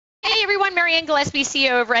everyone, Marianne Gillespie,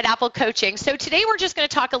 CEO of Red Apple Coaching. So today we're just going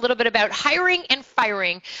to talk a little bit about hiring and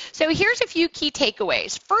firing. So here's a few key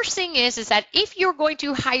takeaways. First thing is that if you're going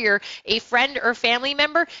to hire a friend or family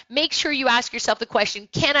member, make sure you ask yourself the question,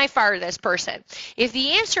 can I fire this person? If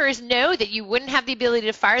the answer is no, that you wouldn't have the ability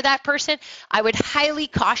to fire that person, I would highly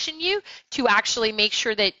caution you to actually make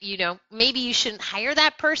sure that, maybe you shouldn't hire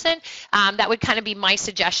that person. That would kind of be my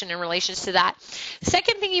suggestion in relation to that.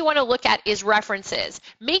 Second thing you want to look at is references.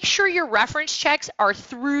 Make sure your reference checks are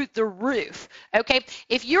through the roof, okay?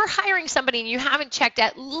 If you're hiring somebody and you haven't checked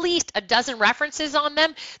at least a dozen references on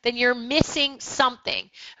them, then you're missing something,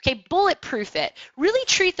 okay? Bulletproof it. Really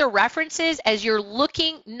treat the references as you're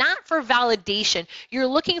looking not for validation, you're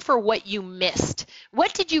looking for what you missed.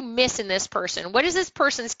 What did you miss in this person? What is this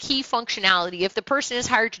person's key functionality? If the person is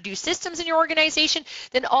hired to do systems in your organization,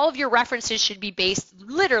 then all of your references should be based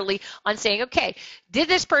literally on saying, okay,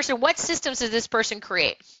 what systems did this person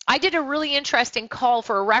create? I did a really interesting call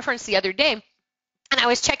for a reference the other day, and I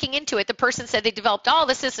was checking into it. The person said they developed all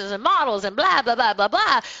the systems and models and blah, blah, blah, blah,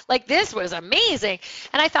 blah. Like, this was amazing.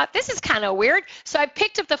 And I thought, this is kind of weird. So I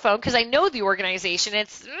picked up the phone because I know the organization. It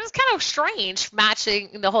was kind of strange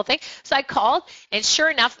matching the whole thing. So I called, and sure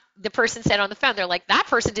enough, the person said on the phone, they're like, that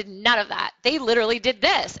person did none of that. They literally did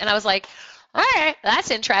this. And I was like, all right,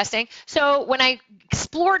 that's interesting. So when I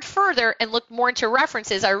explored further and looked more into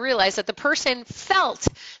references, I realized that the person felt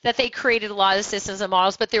that they created a lot of systems and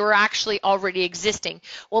models, but they were actually already existing.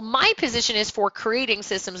 Well, my position is for creating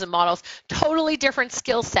systems and models, totally different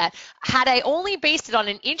skill set. Had I only based it on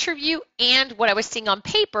an interview and what I was seeing on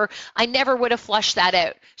paper, I never would have flushed that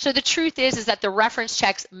out. So the truth is that the reference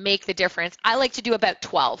checks make the difference. I like to do about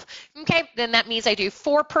 12. Okay, then that means I do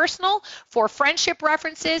 4 personal, 4 friendship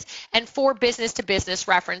references, and 4 business-to-business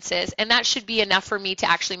references, and that should be enough for me to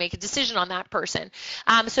actually make a decision on that person.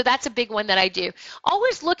 So that's a big one that I do.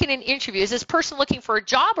 Always look in an interview, is this person looking for a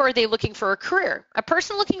job or are they looking for a career? A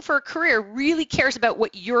person looking for a career really cares about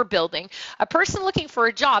what you're building. A person looking for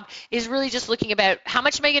a job is really just looking about how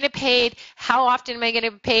much am I going to get paid, how often am I going to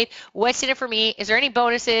get paid, what's in it for me, is there any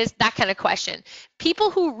bonuses, that kind of question. People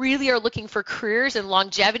who really are looking for careers and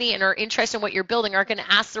longevity and are interested in what you're building are going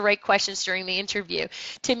to ask the right questions during the interview.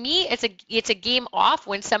 To me, it's a game off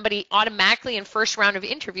when somebody automatically in first round of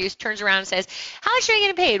interviews turns around and says, how much am I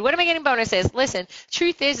getting paid? What am I getting bonuses? Listen,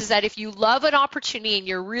 truth is that if you love an opportunity and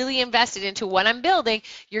you're really invested into what I'm building,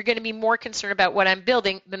 you're going to be more concerned about what I'm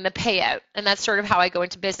building than the payout. And that's sort of how I go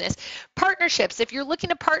into business. Partnerships. If you're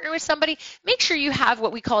looking to partner with somebody, make sure you have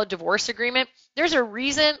what we call a divorce agreement. There's a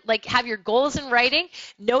reason, like have your goals in writing,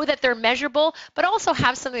 know that they're measurable, but also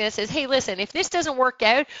have something that says, hey, listen, if this doesn't work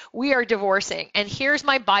out, we are divorcing. And here's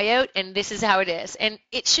my buyout, and this is how it is. And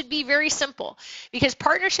it should be very simple because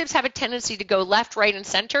partnerships have a tendency to go left, right, and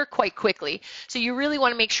center quite quickly. So you really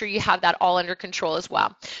want to make sure you have that all under control as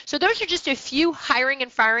well. So those are just a few hiring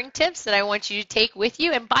and firing tips that I want you to take with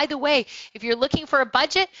you. And by the way, if you're looking for a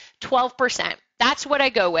budget, 12%. That's what I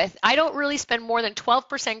go with. I don't really spend more than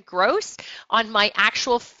 12% gross on my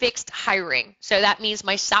actual fixed hiring. So that means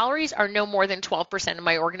my salaries are no more than 12% of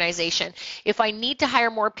my organization. If I need to hire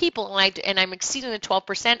more people and I'm exceeding the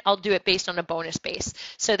 12%, I'll do it based on a bonus base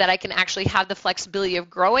so that I can actually have the flexibility of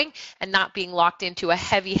growing and not being locked into a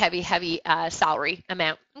heavy salary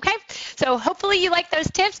amount. Okay, so hopefully you like those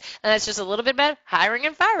tips. And that's just a little bit about hiring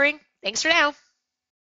and firing. Thanks for now.